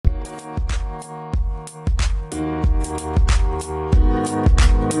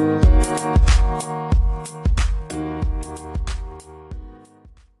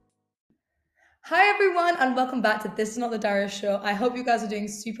and welcome back to This Is Not the Daria Show. I hope you guys are doing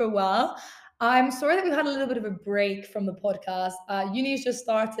super well. I'm sorry that we had a little bit of a break from the podcast. Uni's just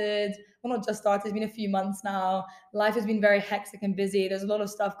started. Well, not just started. It's been a few months now. Life has been very hectic and busy. There's a lot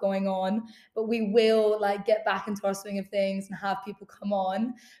of stuff going on, but we will get back into our swing of things and have people come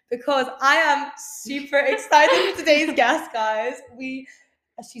on because I am super excited for today's guest, guys.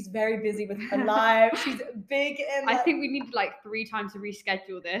 She's very busy with her life. She's big in. I think we needed 3 times to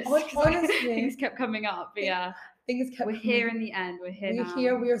reschedule this. Honestly, things kept coming up. But yeah, things kept. We're here in the end. We're here now.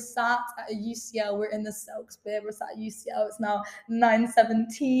 We're sat at a UCL. We're in the Selks bit. We're sat at UCL. It's now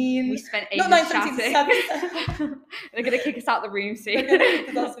 9:17. We spent ages chatting. They're gonna kick us out the room soon.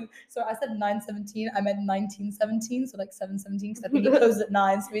 So I said 9:17. I meant 19:17. So 7:17 because I think it closes at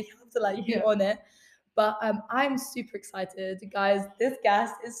 9. So we have to be on it. But I'm super excited, guys. This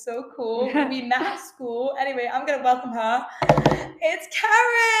guest is so cool. We met at school. Anyway, I'm gonna welcome her. It's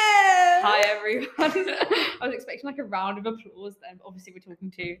Cerys. Hi everyone. I was expecting a round of applause then, but obviously we're talking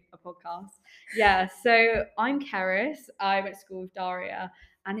to a podcast. Yeah, so I'm Cerys. I went to school with Daria,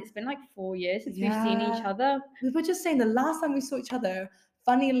 and it's been 4 years since we've seen each other. We were just saying the last time we saw each other,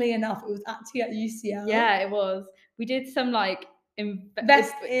 funnily enough, it was actually at UCL. Yeah, it was. We did some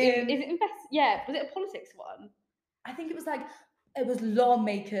invest in. Is it invest? Yeah, was it a politics one? I think it was it was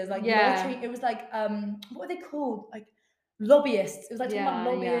lawmakers, yeah. It was what were they called? Lobbyists. It was talking about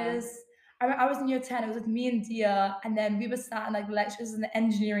lobbyists. Yeah. I was in year 10. It was me and Dia, and then we were sat in lectures in the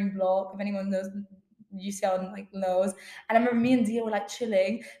engineering block. If anyone knows UCL knows, and I remember me and Dia were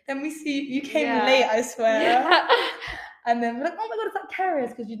chilling. Then we see you came late, I swear. Yeah. And then we're like, oh my god, is that Cerys?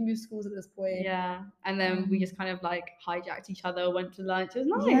 Because you'd moved schools at this point. Yeah. And then we just kind of hijacked each other, went to lunch. It was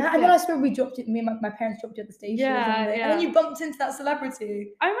nice. Yeah, and then I swear me and my parents dropped you at the station. Yeah, yeah. And then you bumped into that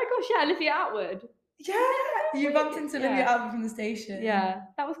celebrity. Oh my gosh, yeah, Olivia Atwood. Yeah, you bumped into Olivia Atwood from the station. Yeah,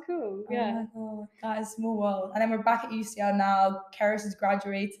 that was cool. Yeah. Oh my god, that is small world. And then we're back at UCL now. Cerys has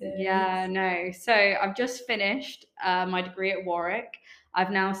graduated. Yeah, no. So I've just finished my degree at Warwick. I've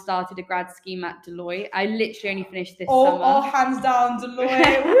now started a grad scheme at Deloitte. I literally only finished this summer. All hands down,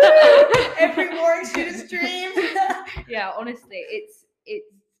 Deloitte. Woo! Every Warwick student's dream. Yeah, honestly, it's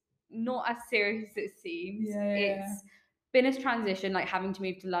not as serious as it seems. Yeah. It's been a transition, having to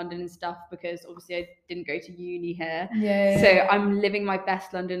move to London and stuff, because obviously I didn't go to uni here. Yeah. So I'm living my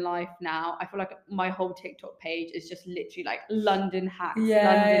best London life now. I feel like my whole TikTok page is just literally London hacks, London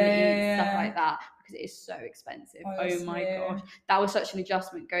eats, stuff like that. It is so expensive. Honestly. Oh my gosh, that was such an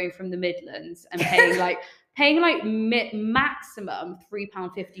adjustment going from the Midlands and paying maximum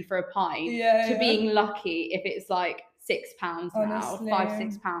 £3.50 for a pint to being lucky if it's £6 now,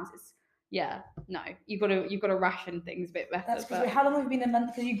 £5-6. It's you gotta ration things a bit better. That's because how long have you been in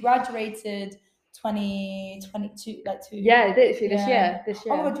London? Because you graduated 2022, 2 years. This year.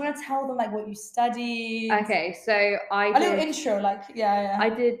 Oh my god, do you want to tell them what you studied? Okay, so a little intro, I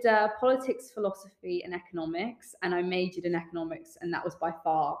did politics, philosophy, and economics, and I majored in economics, and that was by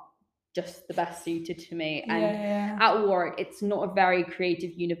far just the best suited to me. And at Warwick, it's not a very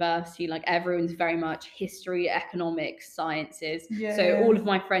creative university. Everyone's very much history, economics, sciences. So all of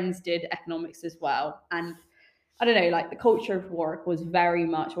my friends did economics as well, and I don't know, the culture of Warwick was very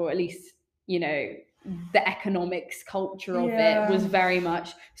much, or at least the economics culture of it was very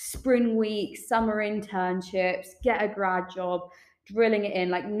much spring week, summer internships, get a grad job, drilling it in,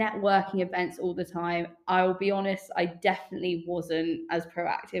 networking events all the time. I'll be honest, I definitely wasn't as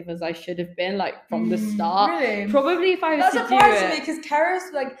proactive as I should have been from the start. Really? Probably if I was to do it. That surprised me because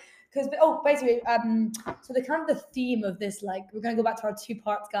Cerys basically so the theme of this, we're gonna go back to our 2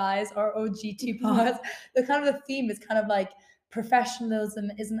 parts, guys, our OG 2 parts. The theme is professionalism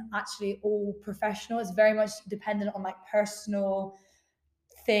isn't actually all professional. It's very much dependent on personal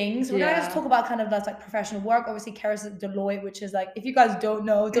things. We're gonna just talk about that's professional work. Obviously, Cerys at Deloitte, which is if you guys don't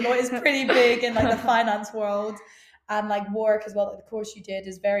know, Deloitte is pretty big in the finance world. And Warwick as well, the course you did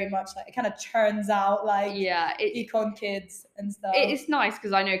is very much it kind of churns out econ kids and stuff. It's nice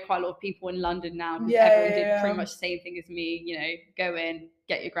because I know quite a lot of people in London now, because everyone did pretty much the same thing as me, go in,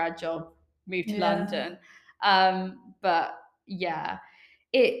 get your grad job, move to London. But yeah,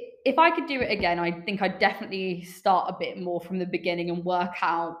 if I could do it again, I think I'd definitely start a bit more from the beginning and work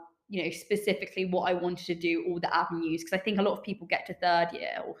out specifically what I wanted to do, all the avenues, because I think a lot of people get to 3rd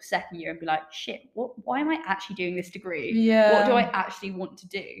year or 2nd year and be like, shit, why am I actually doing this degree? What do I actually want to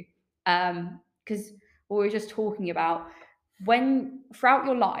do? Because what we were just talking about, when throughout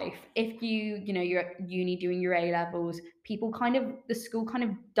your life, if you're at uni doing your A levels, the school kind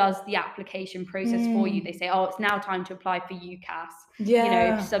of does the application process for you. They say, oh, it's now time to apply for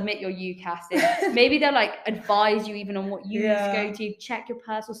UCAS. Submit your UCAS in. Maybe they'll advise you even on what uni to go to, check your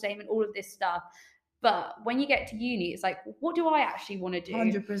personal statement, all of this stuff. But when you get to uni, it's like, what do I actually want to do?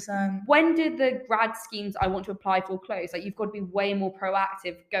 100%. When did the grad schemes I want to apply for close? Like, you've got to be way more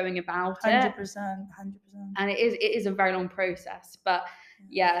proactive going about it. 100%. 100%. And it is a very long process. But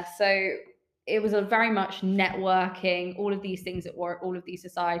yeah, so it was a very much networking, all of these things at work, all of these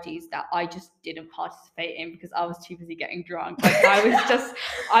societies that I just didn't participate in because I was too busy getting drunk. Like,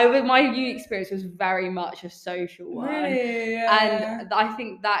 my uni experience was very much a social one. Really? And I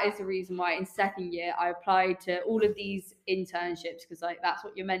think that is the reason why in second year I applied to all of these internships, because like that's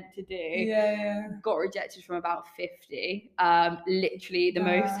what you're meant to do. Got rejected from about 50. Literally the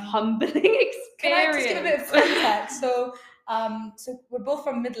most humbling experience. Can I just give a bit of context? So we're both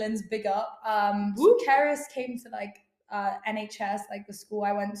from Midlands, big up. So Cerys came to like NHS, like the school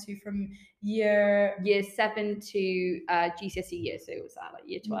I went to from year 7 to GCSE year. So it was that like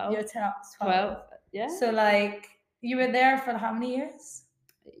year 12? Year 12. Yeah. So like you were there for how many years?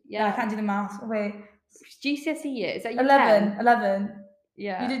 Yeah. No, I can't do the math. Wait. GCSE year, is that year 11? 10? 11.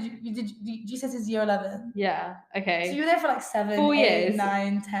 Yeah. You did GCSE is year 11. Yeah. Okay. So you were there for like 7, 4 8, years.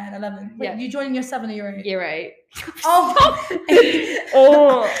 9, 10, 11. Wait, you joined in year 7 or year 8? Year 8.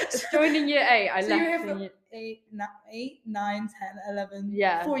 Oh. Joined in year 8. I so left. You were here for 8, 9, 10, 11.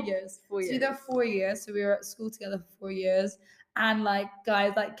 Yeah. 4 years. 4 years. So you're there 4 years. So we were at school together for 4 years. And like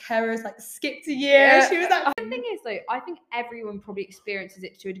guys, like Cerys like skipped a year. Yeah. She was like. The thing is though, I think everyone probably experiences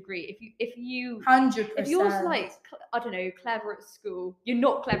it to a degree. If you 100%. If you're like, I don't know, clever at school, you're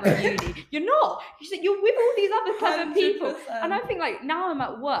not clever at uni. You're not. You're with all these other clever 100%. People. And I think like now I'm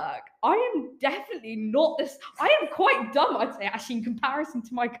at work, I am definitely not this. I am quite dumb, I'd say, actually, in comparison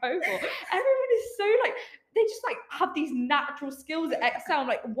to my cohort. Everyone is so like. They just like have these natural skills at Excel. I'm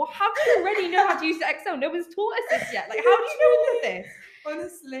like, what? How do you already know how to use Excel? No one's taught us this yet. Like, how do you know all of this?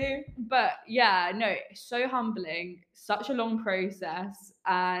 Honestly. But yeah, no, so humbling, such a long process,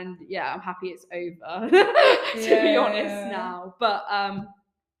 and yeah, I'm happy it's over. To be honest now. But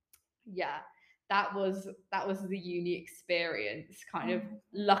yeah, that was the uni experience. Kind of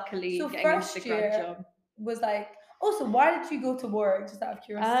luckily so getting into the grad job. Was like. Also, why did you go to Warwick? Just out of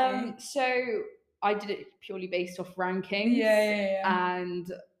curiosity. So I did it purely based off rankings.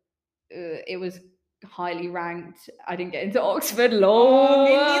 And it was highly ranked. I didn't get into Oxford law.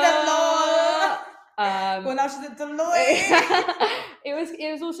 Me neither, law. Well, now she's at Deloitte.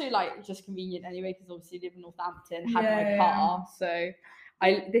 It was also like just convenient anyway, because obviously I live in Northampton, had my car, so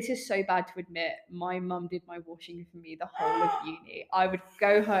this is so bad to admit, my mum did my washing for me the whole of uni. I would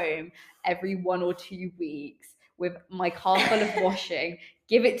go home every 1 or 2 weeks with my car full of washing,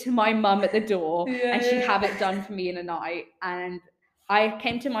 give it to my mum at the door, and she'd have it done for me in a night. And I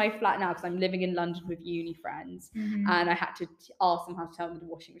came to my flat now because I'm living in London with uni friends, and I had to ask them how to turn on the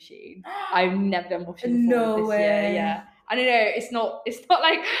washing machine. I've never done washing before this year. Yeah, I don't know. It's not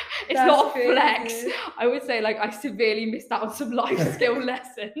like it's That's not a crazy. Flex. I would say like I severely missed out on some life skill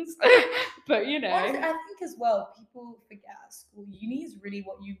lessons, but you know. Honestly, I think as well, people forget at school, uni is really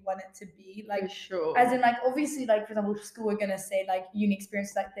what you want it to be. Like, for sure. As in, like, obviously, like for example, school are gonna say like uni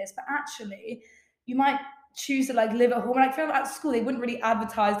experience like this, but actually, you might choose to like live at home. Like, for example, at school, they wouldn't really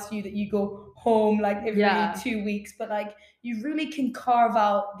advertise to you that you go home like every 2 weeks, but like you really can carve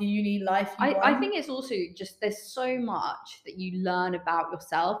out the uni life you want. I think it's also just there's so much that you learn about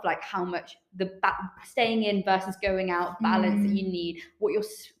yourself, like how much staying in versus going out balance that you need, what your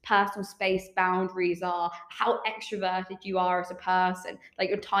personal space boundaries are, how extroverted you are as a person, like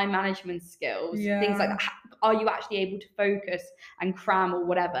your time management skills, things like that. Are you actually able to focus and cram or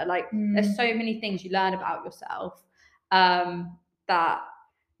whatever? Like there's so many things you learn about yourself that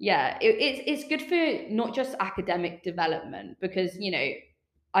it's good for not just academic development, because you know,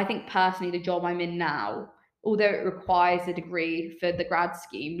 I think personally the job I'm in now, although it requires a degree for the grad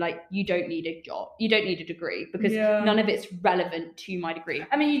scheme, like you don't need a degree because none of it's relevant to my degree.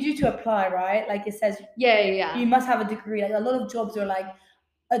 I mean, you do to apply, right? Like it says you must have a degree. Like a lot of jobs are like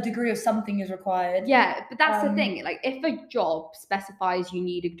a degree of something is required. Yeah, but that's the thing. Like if a job specifies you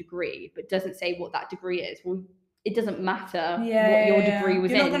need a degree but doesn't say what that degree is, well, it doesn't matter what your degree was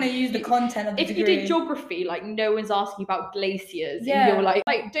in. You're not going to use the content of the degree. If you did geography, like no one's asking about glaciers. And you're like,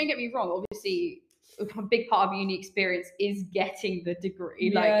 don't get me wrong, obviously a big part of uni experience is getting the degree.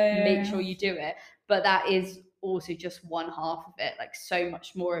 Make sure you do it. But that is also just one half of it. Like so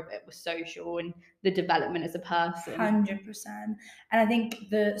much more of it was social and the development as a person. 100%. And I think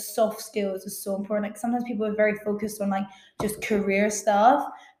the soft skills is so important. Like sometimes people are very focused on like just career stuff,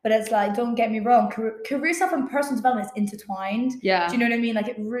 but it's like, don't get me wrong, career stuff and personal development is intertwined. Yeah. Do you know what I mean? Like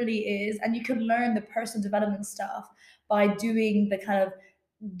it really is. And you can learn the personal development stuff by doing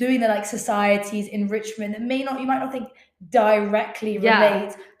the like society's enrichment that you might not think directly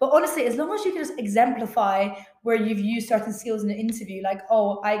relate. But honestly, as long as you can just exemplify where you've used certain skills in an interview, like,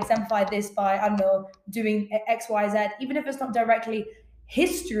 oh, I exemplify this by, I don't know, doing X, Y, Z, even if it's not directly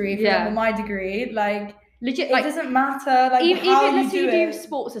history, for example, my degree, like, legit, it doesn't matter, like, even let's say you do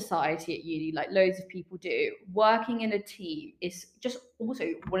sports society at uni, like loads of people do. Working in a team is just also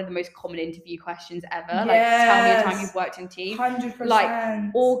one of the most common interview questions ever. Like, tell me a time you've worked in team. 100%.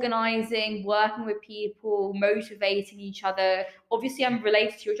 Like, organizing, working with people, motivating each other. Obviously, I'm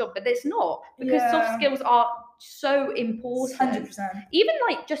related to your job, but it's not, because soft skills are so important. 100%. Even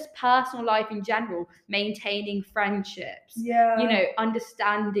like just personal life in general, maintaining friendships, you know,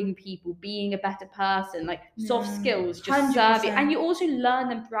 understanding people, being a better person, like soft skills just 100%. serve you. And you also learn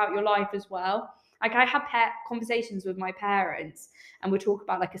them throughout your life as well. Like, I have conversations with my parents, and we talk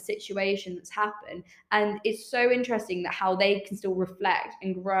about like a situation that's happened, and it's so interesting that how they can still reflect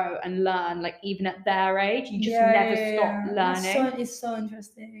and grow and learn, like even at their age. You just never stop learning. It's so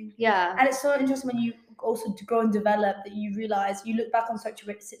interesting. Yeah. And it's so interesting when you also grow and develop, that you realize, you look back on such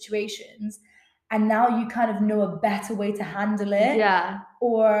situations and now you kind of know a better way to handle it. Yeah.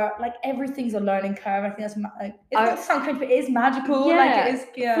 Or like, everything's a learning curve. I think that's like, it's not to sound cringe, but it is magical. Like, it is,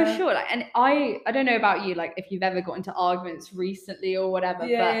 for sure. Like, and I don't know about you, like if you've ever got into arguments recently or whatever,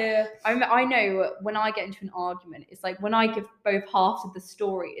 but I know when I get into an argument, it's like when I give both halves of the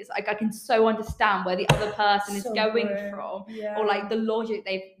story, it's like I can so understand where the other person is going from, or like the logic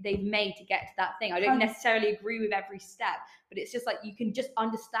they've made to get to that thing. I don't necessarily agree with every step, but it's just like you can just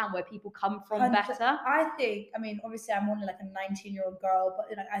understand where people come from better. I think, I mean, obviously I'm only like a 19-year-old girl,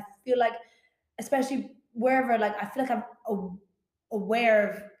 but like, I feel like, especially wherever, like, I feel like I'm aware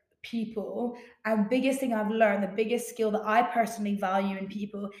of people. And biggest thing I've learned, the biggest skill that I personally value in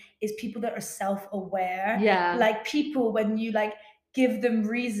people, is people that are self-aware. Like, people, when you like give them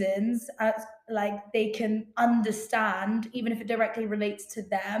reasons, like, they can understand, even if it directly relates to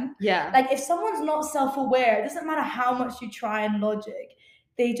them. Like, if someone's not self-aware, it doesn't matter how much you try and logic,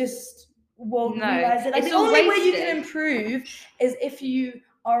 they just won't realize it. Like, the only way you can improve is if you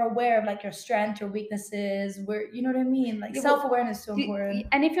are aware of like your strengths or weaknesses, where, you know what I mean? Like, self-awareness is so important.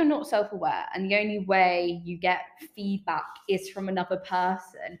 And if you're not self-aware and the only way you get feedback is from another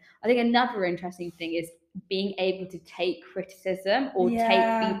person, I think another interesting thing is being able to take criticism or take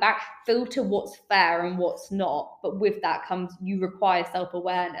feedback, filter what's fair and what's not. But with that comes, you require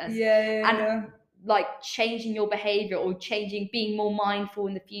self-awareness. And like changing your behavior or being more mindful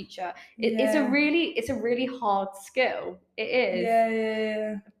in the future. It's a really hard skill. It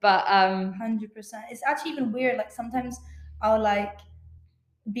is. But 100%. It's actually even weird. Like, sometimes I'll like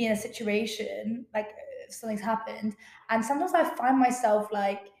be in a situation, like if something's happened, and sometimes I find myself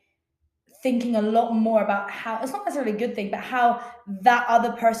like thinking a lot more about how, it's not necessarily a good thing, but how that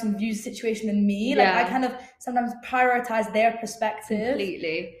other person views the situation than me. Like, I kind of sometimes prioritize their perspective.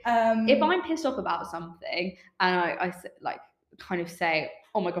 Completely. If I'm pissed off about something and I like kind of say,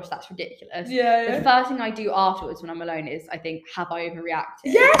 oh my gosh, that's ridiculous. The first thing I do afterwards when I'm alone is I think, have I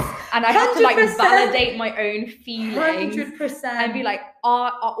overreacted? And I have to like validate my own feelings. 100%. And be like,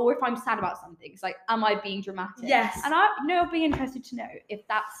 or if I'm sad about something, it's like, am I being dramatic? And I'll be interested to know if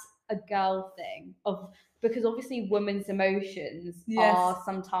that's a girl thing, because obviously women's emotions are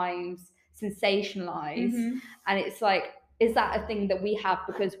sometimes sensationalized, and it's like, is that a thing that we have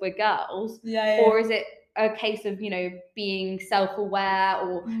because we're girls, or is it a case of, you know, being self-aware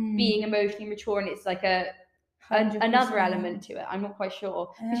or being emotionally mature, and it's like another element to it? I'm not quite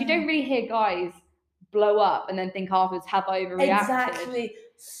sure, because you don't really hear guys blow up and then think afterwards, have I overreacted? Exactly.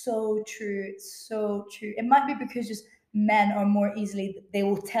 So true. It might be because just men are more easily, they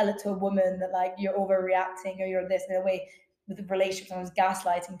will tell it to a woman that like, you're overreacting or you're this, in a way with the relationships, I was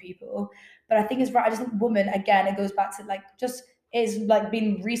gaslighting people. But I think it's right. I just think women, again, it goes back to like, just is like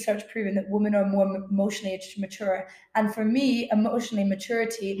being research proven that women are more emotionally mature. And for me, emotionally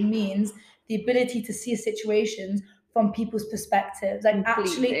maturity means the ability to see situations from people's perspectives, like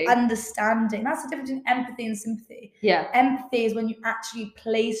actually understanding. That's the difference between empathy and sympathy. Empathy is when you actually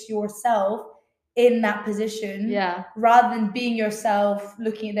place yourself in that position, rather than being yourself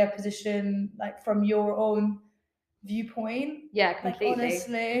looking at their position like from your own viewpoint. Completely. Like,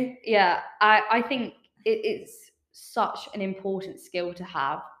 honestly. I think it's such an important skill to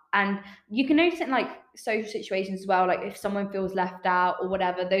have. And you can notice it in like social situations as well, like if someone feels left out or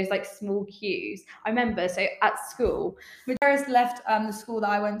whatever, those like small cues. I remember, so at school, Cerys left the school that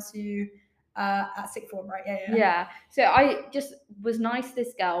I went to at sixth form, right? So I just was nice to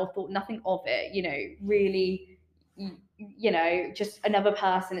this girl, thought nothing of it, you know, really, you know, just another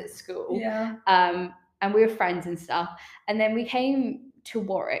person at school. And we were friends and stuff. And then we came to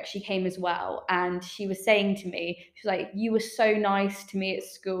Warwick, she came as well, and she was saying to me, she's like, you were so nice to me at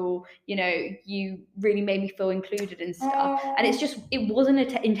school, you know, you really made me feel included and stuff. And it's just, it wasn't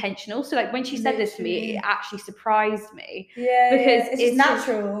intentional. So like when she said this to me, it actually surprised me. Because it's just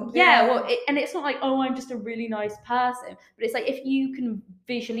natural. Well, and it's not like, oh, I'm just a really nice person, but it's like if you can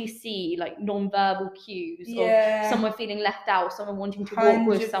visually see like non-verbal cues of someone feeling left out, someone wanting to walk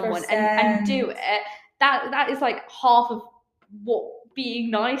with someone and do it, that is like half of what being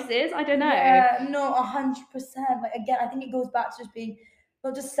nice is. I don't know. Yeah, no, 100%. Like again, I think it goes back to just being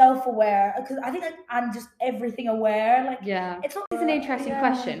not just self-aware, because I think like I'm just everything aware. Like it's an interesting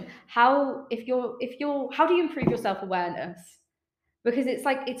question. How do you improve your self-awareness? Because it's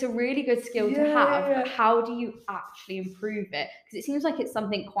like it's a really good skill to have, but how do you actually improve it? Because it seems like it's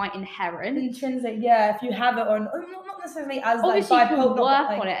something quite inherent, intrinsic. Yeah, if you have it or not necessarily as obviously like, you can work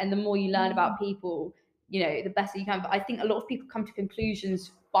on it, and the more you learn about people, you know, the better you can. But I think a lot of people come to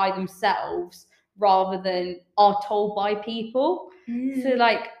conclusions by themselves rather than are told by people. So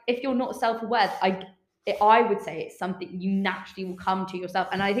like if you're not self-aware, I would say it's something you naturally will come to yourself,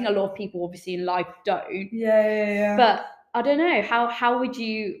 and I think a lot of people obviously in life don't. But I don't know, how would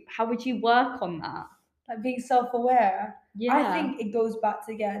you work on that? Like being self-aware. I think it goes back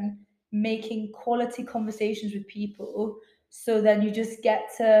to, again, making quality conversations with people, so then you just get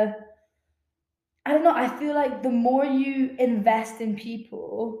to, I don't know, I feel like the more you invest in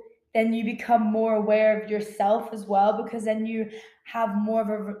people, then you become more aware of yourself as well, because then you have more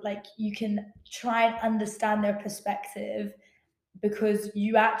of a, like, you can try and understand their perspective because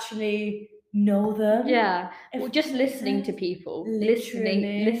you actually know them. Well, just listening to people,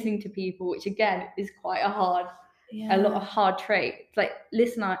 listening to people, which again is quite a lot of hard trait. It's like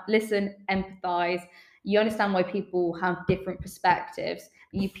listen, empathize. You understand why people have different perspectives,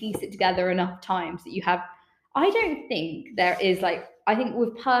 and you piece it together enough times that you have. I don't think there is like, I think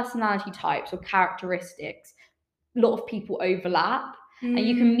with personality types or characteristics, a lot of people overlap. And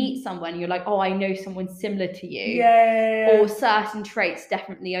you can meet someone, you're like, oh, I know someone similar to you. Or certain traits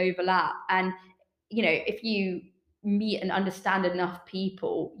definitely overlap. And, you know, if you meet and understand enough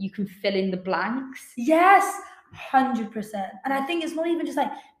people, you can fill in the blanks. 100%. And I think it's not even just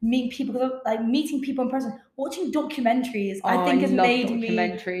like meeting people, like meeting people in person. Watching documentaries, I think has made me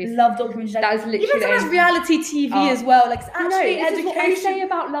love documentaries. Like, that is literally even sometimes reality TV as well. Like it's actually education. This is what I say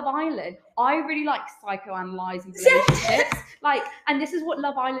about Love Island. I really like psychoanalyzing relationships. Like, and this is what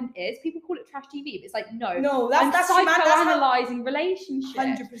Love Island is. People call it trash TV, but it's like, no, that's psychoanalyzing relationships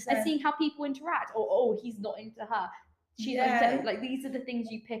 100%. And seeing how people interact. Or, oh, he's not into her. She's like, these are the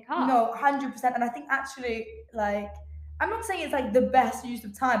things you pick up. No, 100%. And I think actually, like, I'm not saying it's like the best use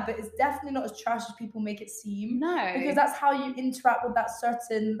of time, but it's definitely not as trash as people make it seem. No, because that's how you interact with that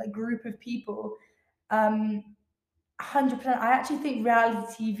certain like group of people. 100%. I actually think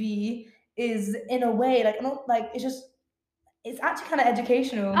reality TV is, in a way, like, not like, it's actually kind of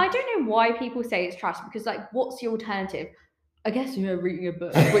educational. I don't know why people say it's trash, because like, what's the alternative? I guess, you know, reading a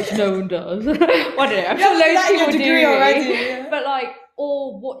book, which no one does. I don't know. I'm sure loads of people do already. But like,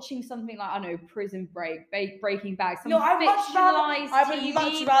 or watching something like, I don't know, Prison Break, Breaking Bad, some I would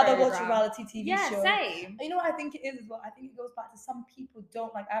much rather watch a reality TV show. Yeah, same. You know what I think it is as well? I think it goes back to, some people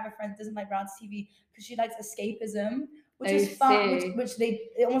don't like, I have a friend who doesn't like reality TV because she likes escapism, which is fun, which they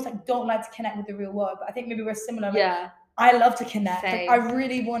almost like don't like to connect with the real world. But I think maybe we're similar. Like, I love to connect. Like, I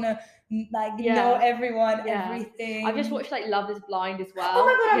really want to know everyone, everything. I've just watched like Love is Blind as well. Oh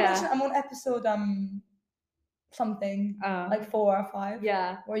my god, I'm on episode something like 4 or 5.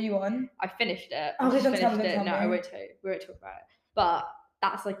 Yeah. What are you on? I finished it. Oh, don't tell me. No, I won't talk about it. But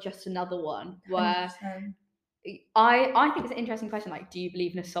that's like just another one where 100%. I think it's an interesting question. Like, do you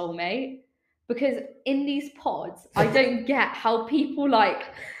believe in a soulmate? Because in these pods, I don't get how people like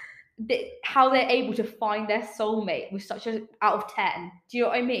how they're able to find their soulmate with such a out of 10. Do you know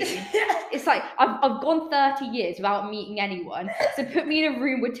what I mean? It's like I've gone 30 years without meeting anyone. So put me in a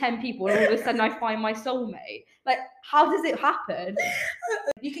room with 10 people and all of a sudden I find my soulmate. Like, how does it happen?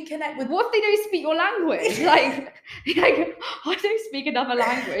 You can connect with... What if they don't speak your language? like I don't speak another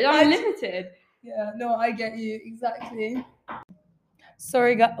language. I'm limited. Yeah, no, I get you. Exactly.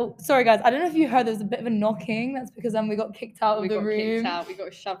 Sorry, guys. I don't know if you heard, there was a bit of a knocking. That's because we got kicked out of the room. We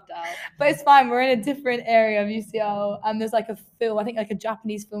got shoved out. But it's fine. We're in a different area of UCL, and there's like a film, I think like a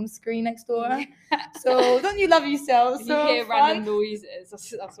Japanese film screen next door. So don't you love UCL? You hear random noises.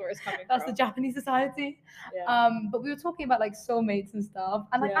 That's where it's coming from. That's the Japanese society. Yeah. But we were talking about like soulmates and stuff,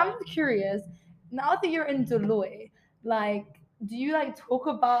 and like I'm curious. Now that you're in Deloitte, like, do you like talk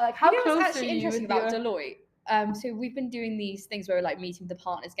about like how close what's actually are you interesting with about Deloitte? so we've been doing these things where we're like meeting the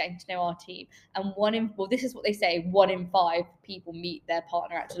partners, getting to know our team, and this is what they say, 1 in 5 people meet their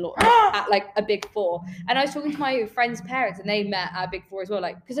partner at Deloitte, at like a Big Four. And I was talking to my friends' parents, and they met at Big Four as well,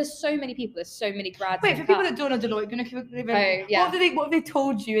 like, because there's so many people, there's so many grads. Wait, for people that don't know Deloitte, what have they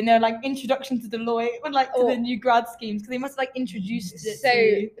told you in their like introduction to Deloitte, or like to the new grad schemes? Because they must have like introduced it.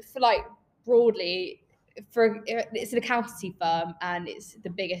 So for like broadly, it's an accountancy firm, and it's the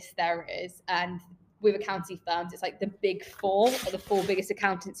biggest there is, and with accountancy firms, it's like the Big Four are the 4 biggest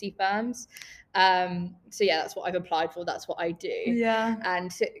accountancy firms. So yeah, that's what I've applied for. That's what I do. Yeah.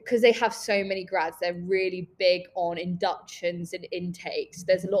 And because they have so many grads, they're really big on inductions and intakes.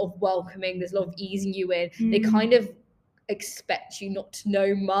 There's a lot of welcoming. There's a lot of easing you in. They kind of expect you not to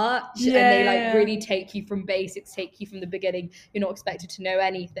know much, and they like really take you from basics, take you from the beginning. You're not expected to know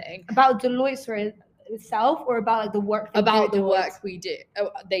anything about Deloitte itself, or about like the work work we do.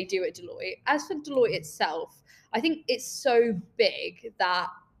 They do at Deloitte. As for Deloitte itself, I think it's so big that,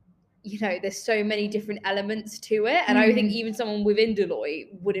 you know, there's so many different elements to it, and I think even someone within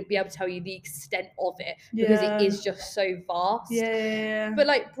Deloitte wouldn't be able to tell you the extent of it, because it is just so vast. But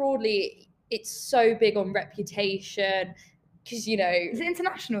like broadly, it's so big on reputation, because, you know, is it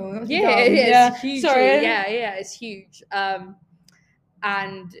international? It's huge. It's huge.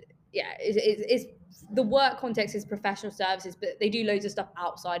 And yeah, it's the work context is professional services, but they do loads of stuff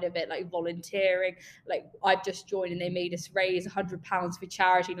outside of it, like volunteering. Like I've just joined, and they made us raise £100 for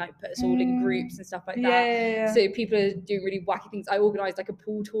charity, and like put us all in groups and stuff like that. So people are doing really wacky things. I organised like a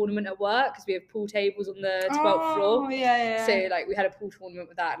pool tournament at work, because we have pool tables on the 12th floor. So like we had a pool tournament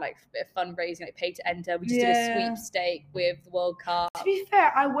with that, like a bit of fundraising, like pay to enter. We just did a sweepstake with the World Cup. To be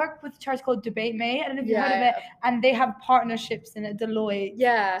fair, I work with a charity called Debate Mate. I don't know if you've heard of it, and they have partnerships in Deloitte.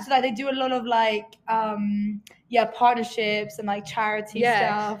 So like they do a lot of like partnerships and like charity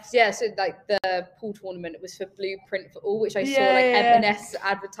stuff. So like the pool tournament was for Blueprint for All, which I saw like M&S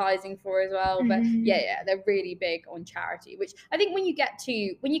advertising for as well. But they're really big on charity, which I think when you get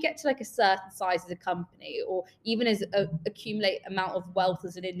to like a certain size as a company, or even as accumulate amount of wealth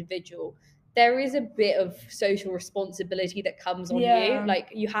as an individual, there is a bit of social responsibility that comes on you. Like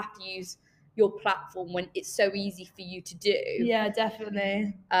you have to use your platform when it's so easy for you to do. Yeah,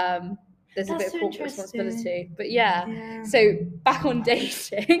 definitely. There's a bit of corporate responsibility. But so back on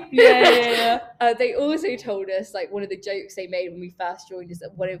dating. They also told us, like, one of the jokes they made when we first joined is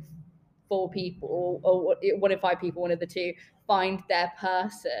that 1 in 4 people, or 1 in 5 people, one of the 2, find their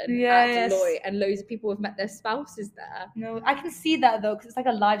person at Deloitte, and loads of people have met their spouses there. No, I can see that though, because it's like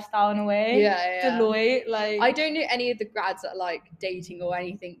a lifestyle in a way. Deloitte, like, I don't know any of the grads that are like dating or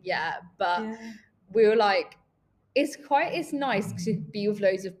anything yet, but we were like, it's nice to be with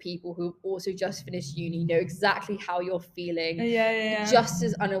loads of people who also just finished uni, know exactly how you're feeling, just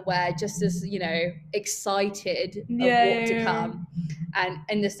as unaware, just as, you know, excited of what to come, and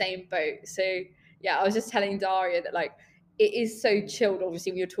in the same boat. So I was just telling Daria that, like, it is so chilled,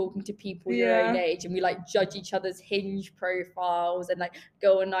 obviously, when you're talking to people your own age, and we like judge each other's Hinge profiles and like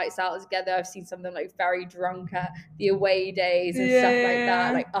go on nights out together. I've seen some of them like very drunk at the away days and stuff like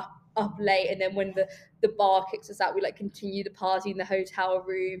that, like up late, and then when the bar kicks us out, we like continue the party in the hotel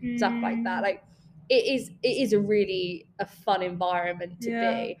room, stuff like that. Like it is a really a fun environment to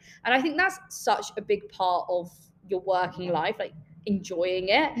be, and I think that's such a big part of your working life, like enjoying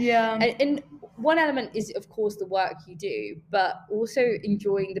it. And one element is, of course, the work you do, but also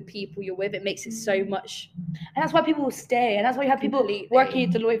enjoying the people you're with. It makes it so much, and that's why people will stay, and that's why you have people working at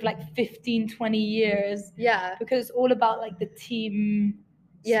Deloitte for like 15-20 years, because it's all about like the team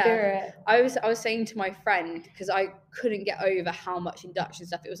spirit. I was saying to my friend, because I couldn't get over how much induction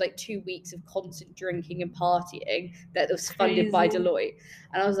stuff, it was like 2 weeks of constant drinking and partying that was funded by Deloitte,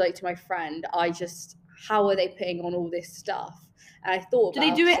 and I was like to my friend, how are they putting on all this stuff? And I thought, do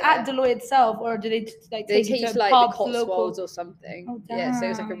they do it at Deloitte itself, or do they like take you to like the Cotswolds or something? Oh, damn. So it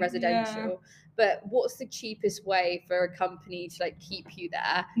was like a residential. But what's the cheapest way for a company to like keep you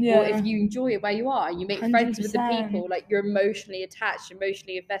there? Or if you enjoy it where you are, you make 100%. Friends with the people, like you're emotionally attached,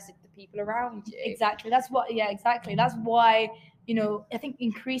 emotionally invested to the people around you. Exactly. That's why, you know, I think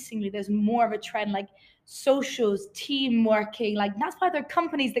increasingly there's more of a trend, like socials, team working. Like that's why there are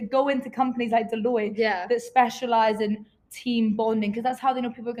companies that go into companies like Deloitte that specialize in team bonding, because that's how they know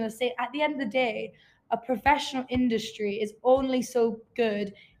people are going to stay. At the end of the day, a professional industry is only so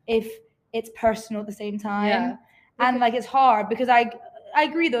good if it's personal at the same time. And like it's hard, because I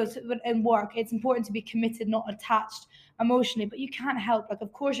agree though, in work it's important to be committed, not attached emotionally, but you can't help, like,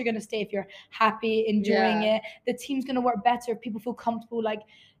 of course you're going to stay if you're happy, enjoying it. The team's going to work better if people feel comfortable like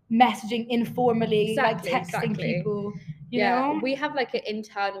messaging informally, like texting people. you know? We have like an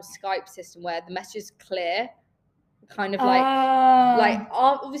internal Skype system where the message is clear, kind of like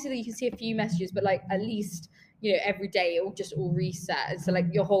obviously you can see a few messages, but like at least, you know, every day it will just all reset, and so like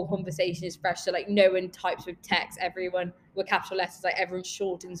your whole conversation is fresh. So like no one types with text, everyone with capital letters, like everyone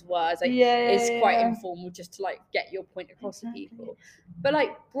shortens words, like it's quite informal, just to like get your point across to people. But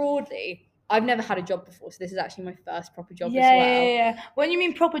like broadly, I've never had a job before, so this is actually my first proper job as well. When you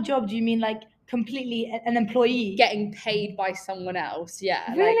mean proper job, do you mean like completely an employee? Getting paid by someone else,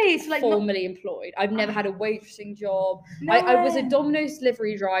 Really? like, so, like formally employed. I've never had a waitressing job. No I was a way. Domino's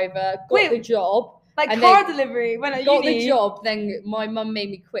delivery driver, got the job. Like and car delivery when I got the job, then my mum made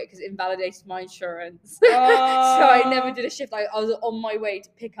me quit because it invalidated my insurance. So I never did a shift. I was on my way to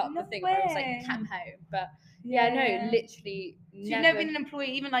pick up the thing where I was like, come home. But no, literally. So you've never been an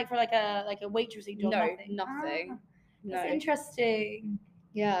employee, even like for like a waitressing job? No, nothing. That's interesting.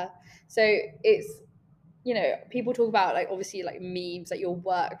 Yeah. So it's, you know, people talk about like obviously like memes, like your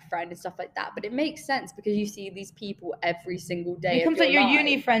work friend and stuff like that, but it makes sense because you see these people every single day. It becomes like your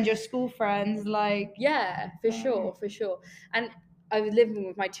uni friends, your school friends, like for sure. And I was living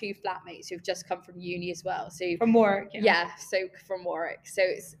with my 2 flatmates who've just come from uni as well. So from Warwick, so from Warwick. So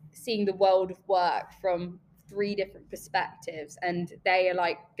it's seeing the world of work from 3 different perspectives, and they are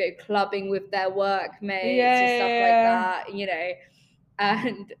like go clubbing with their workmates and stuff like that, you know,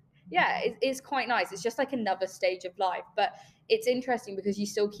 and it's quite nice. It's just like another stage of life, but it's interesting because you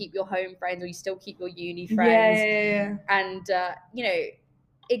still keep your home friends or you still keep your uni friends. And you know,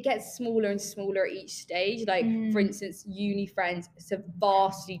 it gets smaller and smaller at each stage. Like for instance, uni friends have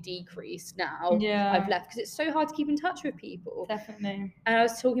vastly decreased now. I've left because it's so hard to keep in touch with people. Definitely. And I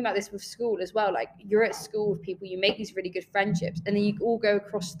was talking about this with school as well. Like you're at school with people, you make these really good friendships, and then you all go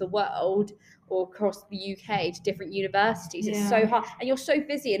across the world or across the UK to different universities. It's so hard, and you're so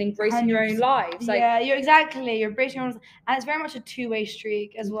busy and engrossing your own lives. Like you're embracing your own, and it's very much a two-way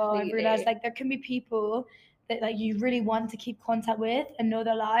streak as well. I've realized like there can be people that like you really want to keep contact with and know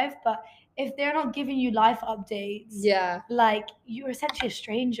their life, but if they're not giving you life updates, like you're essentially a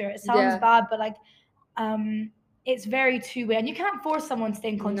stranger. It sounds bad, but like it's very two-way, and you can't force someone to stay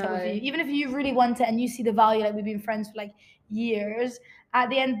in contact with you, even if you really want it and you see the value. Like we've been friends for like years. At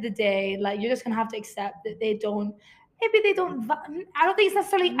the end of the day, like you're just gonna have to accept that they don't. Maybe they don't. I don't think it's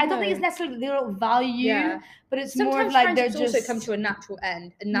necessarily. I don't think it's necessarily that they don't value you, but it's sometimes more of like they're just also come to a natural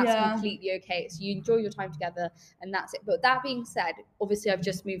end, and that's completely okay. So you enjoy your time together, and that's it. But that being said, obviously I've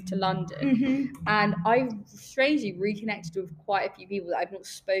just moved to London, and I've strangely reconnected with quite a few people that I've not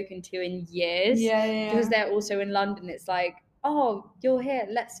spoken to in years. Because they're also in London. It's like, oh, you're here,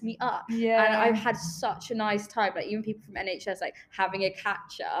 let's meet up. And I've had such a nice time. Like even people from NHS, like having a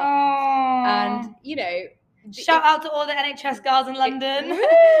catch up, and you know. Shout out to all the NHS girls in London.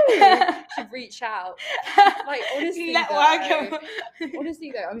 Should reach out. Like honestly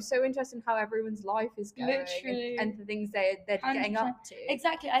though, I'm so interested in how everyone's life is going, and the things they're getting up to.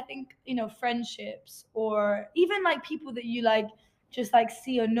 Exactly. I think, you know, friendships or even like people that you like just like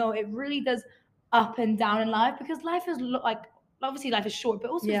see or know, it really does up and down in life, because life is like obviously life is short, but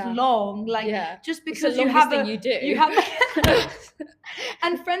also it's long. Like just because you have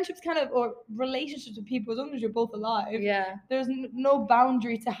and friendships kind of, or relationships with people, as long as you're both alive, there's no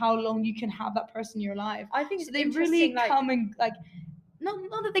boundary to how long you can have that person in your life. I think so they really come and like not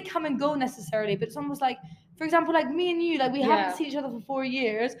that they come and go necessarily, but it's almost like, for example, like me and you, like we haven't seen each other for 4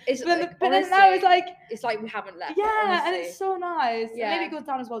 years, but then now it's like we haven't left. And it's so nice. And maybe it goes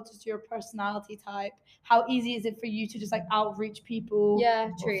down as well just to your personality type. How easy is it for you to just like outreach people?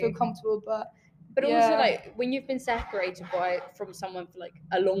 Or feel comfortable, but also like when you've been separated from someone for like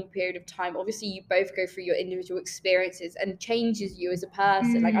a long period of time, obviously you both go through your individual experiences and changes you as a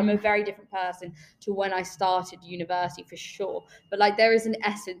person. Like I'm a very different person to when I started university for sure, but like there is an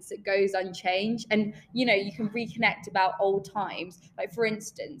essence that goes unchanged, and you know you can reconnect about old times. Like for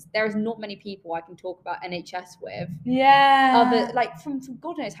instance, there is not many people I can talk about NHS with other like from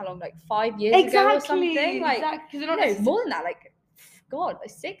God knows how long, like 5 years ago or something, like more than that, like God, like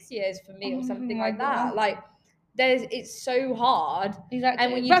 6 years for me or something like that. Like it's so hard. Exactly.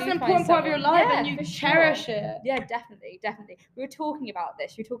 And when that's an important part of your life, and you cherish it. Yeah, definitely. We were talking about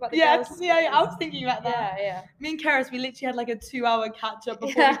this. We talk about the girls. I was thinking about that. Yeah. Me and Cerys, we literally had like a 2-hour catch up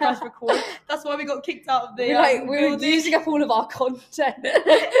before we pressed record. That's why we got kicked out of the we were using up all of our content.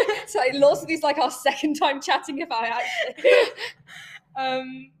 So like, lots of these like our second time chatting about it actually. Do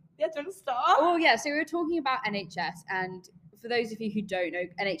you want to start? Oh yeah, so we were talking about NHS, and for those of you who don't know,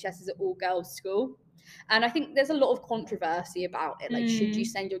 NHS is an all-girls school. And I think there's a lot of controversy about it. Like, should you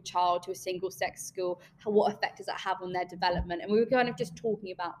send your child to a single-sex school? What effect does that have on their development? And we were kind of just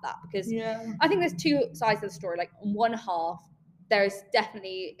talking about that because I think there's two sides of the story. Like, on one half, there's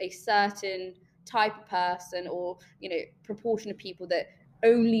definitely a certain type of person or, you know, proportion of people that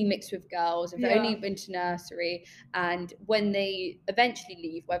only mix with girls, have only been to nursery, and when they eventually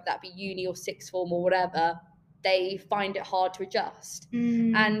leave, whether that be uni or sixth form or whatever, they find it hard to adjust.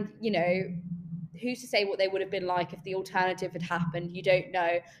 And, you know, who's to say what they would have been like if the alternative had happened? You don't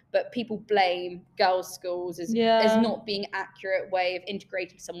know. But people blame girls' schools as not being an accurate way of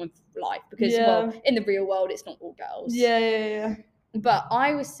integrating someone for life because, well, in the real world, it's not all girls. But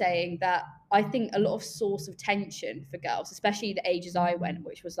I was saying that I think a lot of source of tension for girls, especially the ages I went,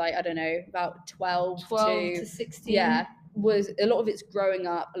 which was like, I don't know, about 12 to 16. Yeah, was a lot of it's growing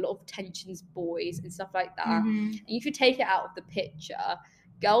up, a lot of tensions, boys and stuff like that. And if you take it out of the picture,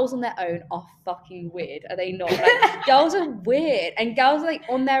 girls on their own are fucking weird, are they not? Like, girls are weird, and girls, like,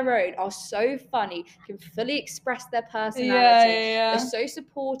 on their own are so funny, can fully express their personality. They're so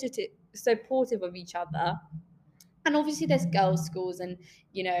supportive of each other. And obviously there's girls' schools, and,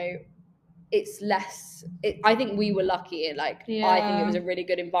 you know, it's less, I think we were lucky. Like, I think it was a really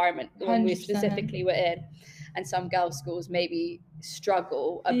good environment when 100%. We specifically were in. And some girls' schools maybe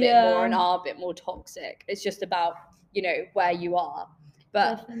struggle a bit more and are a bit more toxic. It's just about, you know, where you are.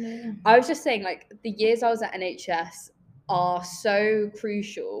 But definitely. I was just saying, like, the years I was at NHS are so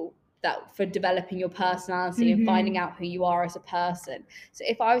crucial that for developing your personality and finding out who you are as a person. So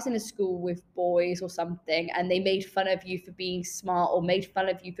if I was in a school with boys or something and they made fun of you for being smart or made fun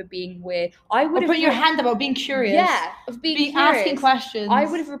of you for being weird, I would have put your hand up or being curious. Yeah, of being curious, asking questions. I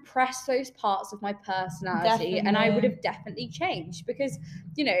would have repressed those parts of my personality. And I would have definitely changed because,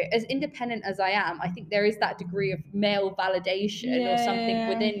 you know, as independent as I am, I think there is that degree of male validation or something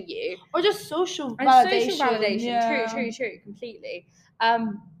within you. Or just social validation. Social validation, true, completely.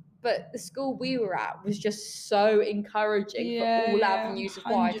 But the school we were at was just so encouraging for all avenues of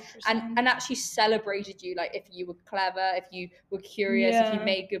life, and actually celebrated you, like, if you were clever, if you were curious, if you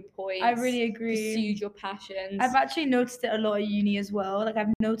made good points. I really agree. Pursued your passions. I've actually noticed it a lot at uni as well. Like,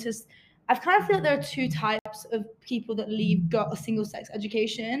 I've kind of feel like there are two types of people that leave a single-sex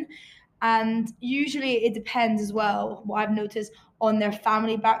education. And usually it depends as well, what I've noticed, on their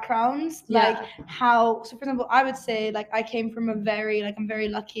family backgrounds. Like, how, so for example, I would say, like, I came from I'm very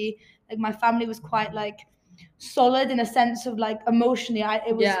lucky. Like, my family was quite, like, solid in a sense of, like, emotionally,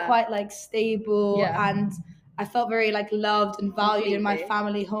 it was quite, like, stable. And I felt very, like, loved and valued in my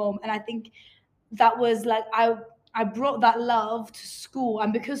family home. And I think that was, like, I brought that love to school,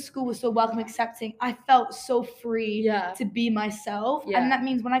 and because school was so welcoming, accepting, I felt so free to be myself. And that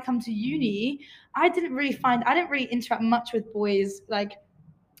means when I come to uni, I didn't really interact much with boys, like,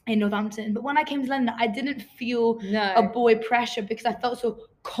 in Northampton. But when I came to London, I didn't feel a boy pressure because I felt so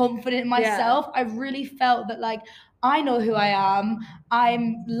confident in myself. I really felt that, like, I know who I am.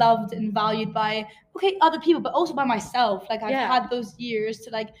 I'm loved and valued by other people, but also by myself. Like, I've had those years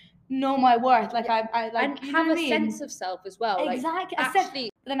to, like, know my worth. Like, I like, and have a sense of self as well. Exactly. Like,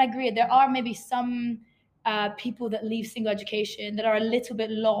 actually, but then I agree. There are maybe some people that leave single education that are a little bit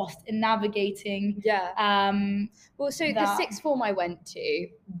lost in navigating. Well, so the sixth form I went to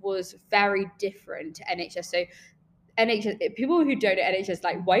was very different to NHS. So NHS, people who don't know NHS,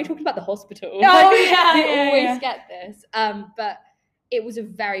 like, why are you talking about the hospital? They always get this. But it was a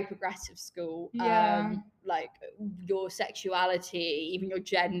very progressive school. Like, your sexuality, even your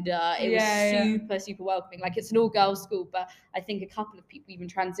gender, it was super welcoming. Like, it's an all-girls school, but I think a couple of people even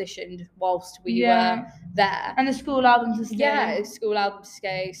transitioned whilst we were there. And the school allowed them to stay. Yeah, school allowed them to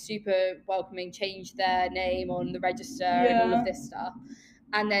stay, super welcoming, changed their name on the register and all of this stuff.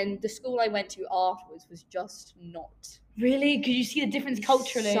 And then the school I went to afterwards was just not. Really? Could you see the difference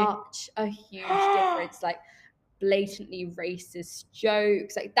culturally? Such a huge difference. Like, blatantly racist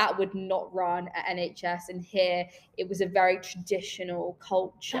jokes, like, that would not run at NHS, and here it was a very traditional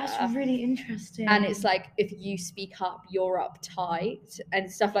culture. That's really interesting. And it's like, if you speak up, you're uptight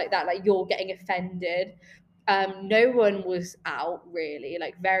and stuff like that, like, you're getting offended. No one was out, really,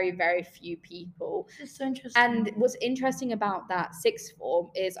 like, very, very few people. That's so interesting. And what's interesting about that sixth form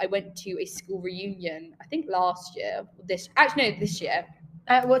is I went to a school reunion, I think this year.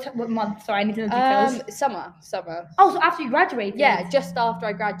 What month? Sorry, I need to know details. Summer. Oh, so after you graduated? Yeah, just after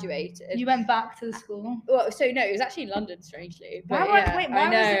I graduated. You went back to the school? Well, so no, it was actually in London, strangely. But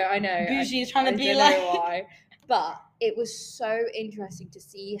I know. Bougie trying to be like. Why. But it was so interesting to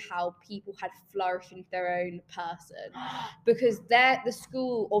see how people had flourished into their own person, because the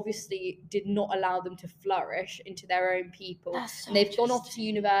school obviously did not allow them to flourish into their own people. That's so and they've gone off to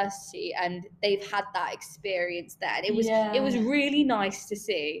university and they've had that experience there, and it was Yeah. really nice to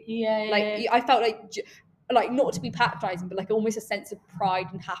see. Yeah, Like yeah. I felt like not to be patronizing, but like almost a sense of pride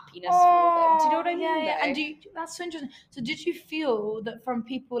and happiness for them. Do you know what I mean? Yeah, yeah. though? And that's so interesting. So did you feel that from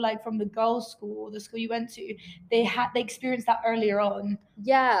people like from the girls' school, the school you went to, they experienced that earlier on?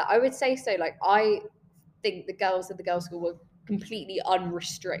 Yeah, I would say so. Like, I think the girls at the girls' school were completely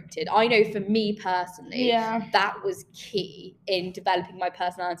unrestricted. I know for me personally, Yeah. that was key in developing my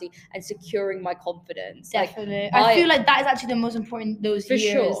personality and securing my confidence. Definitely. Like, I feel like that is actually the most important those for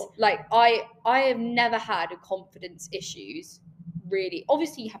years. sure. Like, I have never had a confidence issues. Really,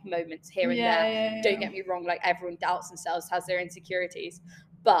 obviously, you have moments here and there. Don't get me wrong. Like, everyone doubts themselves, has their insecurities,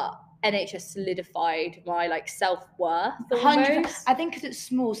 but NHS solidified my like self-worth. 100%. I think because it's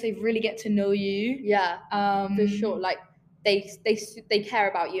small, so they really get to know you. Yeah, for sure. Like they care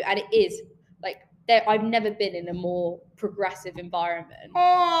about you, and it is like I've never been in a more progressive environment.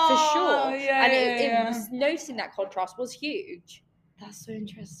 For sure. Yeah, And it was noticing that contrast was huge. That's so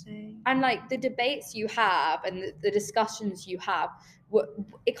interesting. And like the debates you have and the discussions you have,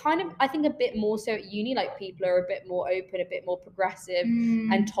 it kind of, I think, a bit more so at uni, like people are a bit more open, a bit more progressive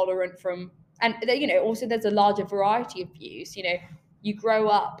and tolerant from, and you know, also there's a larger variety of views. You know, you grow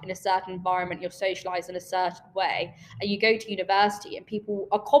up in a certain environment, you're socialized in a certain way, and you go to university and people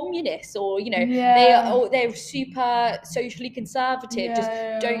are communists, or you know, they're super socially conservative, just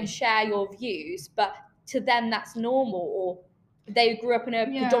don't share your views, but to them that's normal, or they grew up in a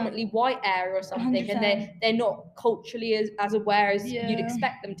predominantly white area or something, 100%. And they're not culturally as aware as you'd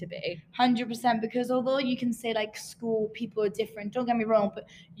expect them to be. 100%, because although you can say like school people are different, don't get me wrong, but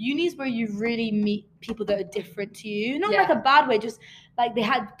uni is where you really meet people that are different to you, not like a bad way, just like they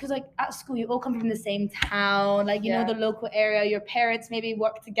had, because like at school you all come from the same town, like you know the local area, your parents maybe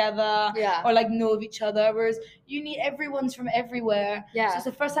work together or like know of each other, whereas uni everyone's from everywhere. So it's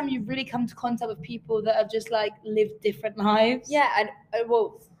the first time you really come to contact with people that have just like lived different lives. And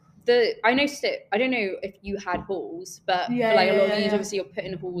well, I noticed it. I don't know if you had halls, but for like a lot of years, obviously you're put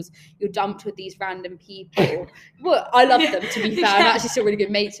in halls, you're dumped with these random people. Well, I love them, to be fair. I'm actually still really good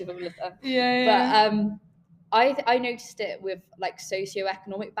mates with all of them. But I noticed it with like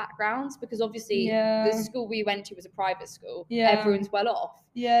socioeconomic backgrounds, because obviously the school we went to was a private school. Everyone's well off.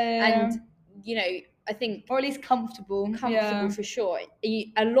 And you know, I think, or at least comfortable for sure.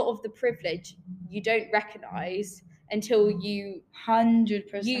 A lot of the privilege you don't recognize until you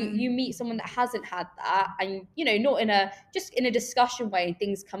 100% you meet someone that hasn't had that, and you know, not in a discussion way, and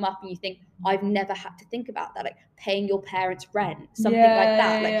things come up and you think, I've never had to think about that, like paying your parents' rent, something like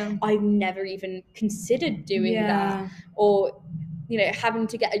that. I've never even considered doing that, or you know, having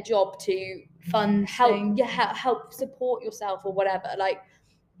to get a job to help support yourself or whatever. Like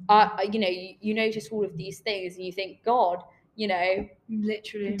you know, you notice all of these things and you think, God, you know,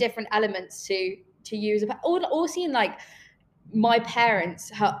 literally different elements to use, or seeing like my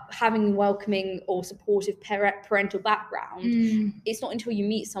parents having welcoming or supportive parental background. It's not until you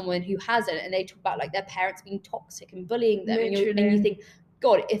meet someone who hasn't and they talk about like their parents being toxic and bullying them, and you think,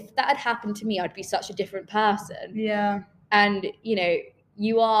 God, if that had happened to me, I'd be such a different person. And you know,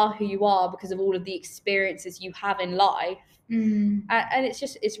 you are who you are because of all of the experiences you have in life. And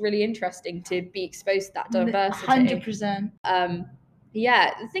it's really interesting to be exposed to that diversity. 100%.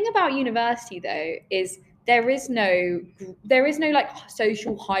 The thing about university though is there is no like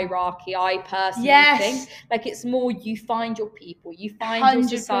social hierarchy, I personally think. Like, it's more you find your people, you find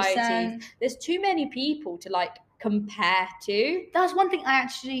your societies. There's too many people to like compare to. That's one thing I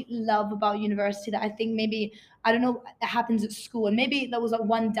actually love about university that I think maybe, I don't know, it happens at school, and maybe that was like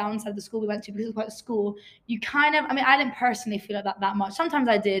one downside of the school we went to, because it was quite a school. You kind of, I mean, I didn't personally feel like that much. Sometimes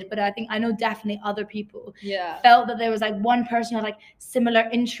I did, but I know definitely other people felt that there was like one person who had like similar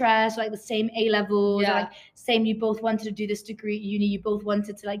interests, like the same A levels, or like same, you both wanted to do this degree at uni, you both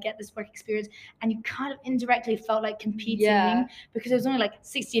wanted to like get this work experience, and you kind of indirectly felt like competing because there was only like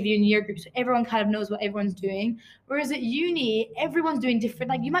 60 of you in your group, so everyone kind of knows what everyone's doing. Whereas at uni, everyone's doing different,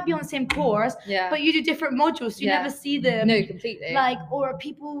 like you might be on the same course, but you do different modules, so you never see them. No, completely. Like, or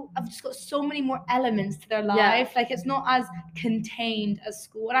people have just got so many more elements to their life. Like, it's not as contained as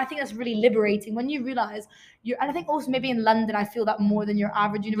school. And I think that's really liberating when you realize and I think also maybe in London, I feel that more than your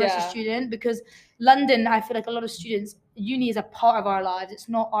average university student, because London, I feel like a lot of students, uni is a part of our lives. It's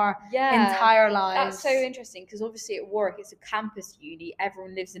not our entire lives. That's so interesting because obviously at Warwick it's a campus uni.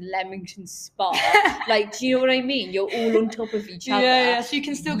 Everyone lives in Leamington Spa. Like, do you know what I mean? You're all on top of each other. Yeah. So you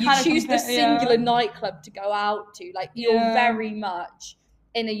can still kind of choose the singular nightclub to go out to. Like, you're very much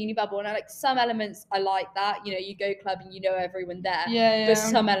in a uni bubble, and I like some elements. I like that, you know, you go club and you know everyone there. But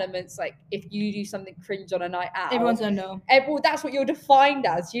some elements, like if you do something cringe on a night out, everyone's gonna know. Well, that's what you're defined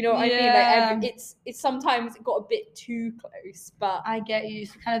as. You know what I mean? Like it's sometimes got a bit too close. But I get you.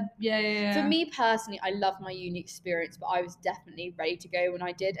 So kind of For me personally, I love my uni experience, but I was definitely ready to go when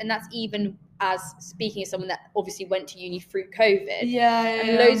I did, and that's even as speaking as someone that obviously went to uni through COVID.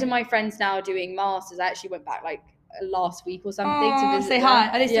 And loads of my friends now are doing masters. I actually went back like last week or something to visit say them. hi.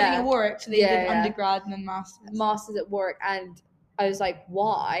 Are they studying at Warwick? So they did undergrad and then masters at Warwick, and I was like,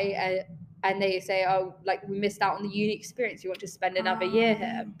 why? And they say, oh, like we missed out on the uni experience. You want to spend another year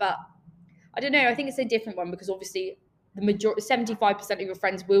here, but I don't know. I think it's a different one because obviously the majority, 75% of your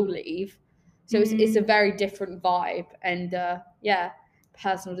friends will leave, so it's a very different vibe, and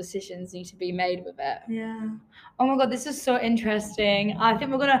personal decisions need to be made with it. Oh my god, this is so interesting. I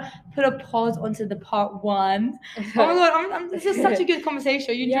think we're gonna put a pause onto the part 1. Oh my god, this is such a good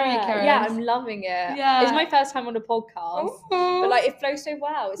conversation. You enjoy it, Cerys? Yeah, I'm loving it. It's my first time on a podcast, but like it flows so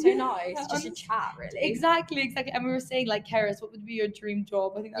well. It's so nice, just a chat, really. Exactly. And we were saying like, Cerys, what would be your dream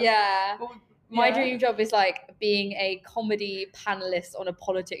job? I think that's my dream job is like being a comedy panelist on a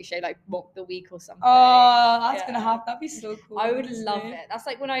politics show, like Mock the Week or something. Oh, that's gonna happen. That'd be so cool. I would love it. That's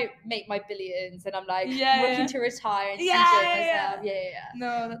like when I make my billions and I'm like looking to retire and enjoy myself.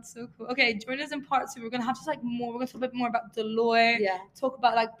 No, that's so cool. Okay, join us in part 2. We're gonna have just like more. We're gonna talk a bit more about Deloitte. Talk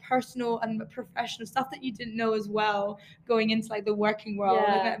about like personal and professional stuff that you didn't know as well going into like the working world.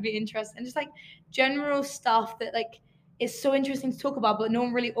 Like, that'd be interesting, and just like general stuff that like. It's so interesting to talk about, but no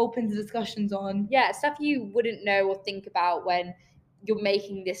one really opens the discussions on. Stuff you wouldn't know or think about when you're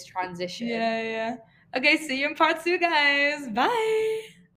making this transition. Okay, see you in part 2, guys. Bye.